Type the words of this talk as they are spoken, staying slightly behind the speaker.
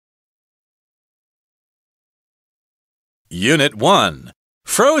Unit 1.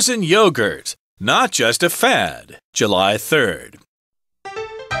 Frozen yogurt, not just a fad, July 3rd.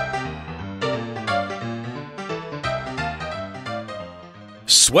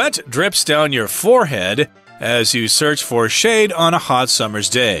 Sweat drips down your forehead as you search for shade on a hot summer's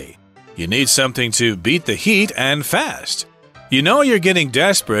day. You need something to beat the heat and fast. You know you're getting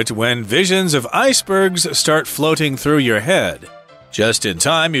desperate when visions of icebergs start floating through your head. Just in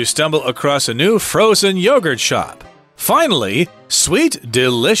time, you stumble across a new frozen yogurt shop. Finally, sweet,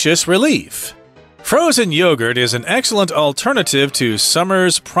 delicious relief. Frozen yogurt is an excellent alternative to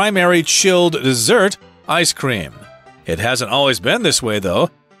summer's primary chilled dessert, ice cream. It hasn't always been this way, though.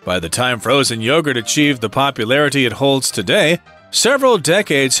 By the time frozen yogurt achieved the popularity it holds today, several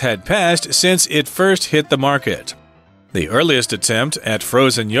decades had passed since it first hit the market. The earliest attempt at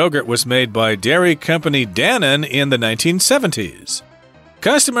frozen yogurt was made by dairy company Dannon in the 1970s.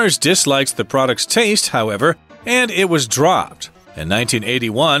 Customers disliked the product's taste, however, and it was dropped. In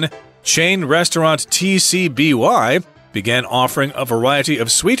 1981, chain restaurant TCBY began offering a variety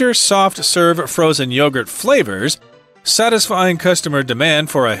of sweeter, soft-serve frozen yogurt flavors, satisfying customer demand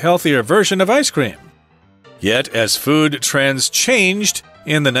for a healthier version of ice cream. Yet, as food trends changed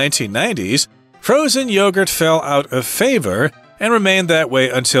in the 1990s, frozen yogurt fell out of favor and remained that way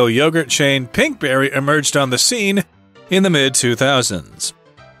until yogurt chain Pinkberry emerged on the scene in the mid-2000s.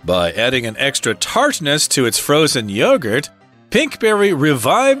 By adding an extra tartness to its frozen yogurt, Pinkberry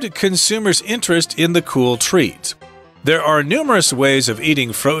revived consumers' interest in the cool treat. There are numerous ways of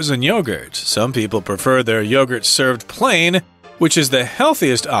eating frozen yogurt. Some people prefer their yogurt served plain, which is the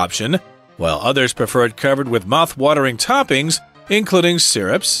healthiest option, while others prefer it covered with mouth-watering toppings, including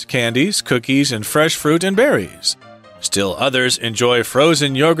syrups, candies, cookies, and fresh fruit and berries. Still others enjoy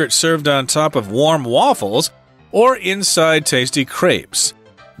frozen yogurt served on top of warm waffles or inside tasty crepes.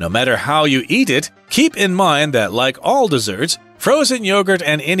 No matter how you eat it, keep in mind that, like all desserts, frozen yogurt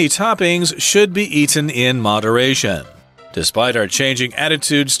and any toppings should be eaten in moderation. Despite our changing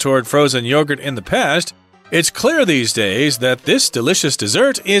attitudes toward frozen yogurt in the past, it's clear these days that this delicious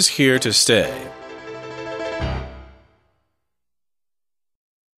dessert is here to stay.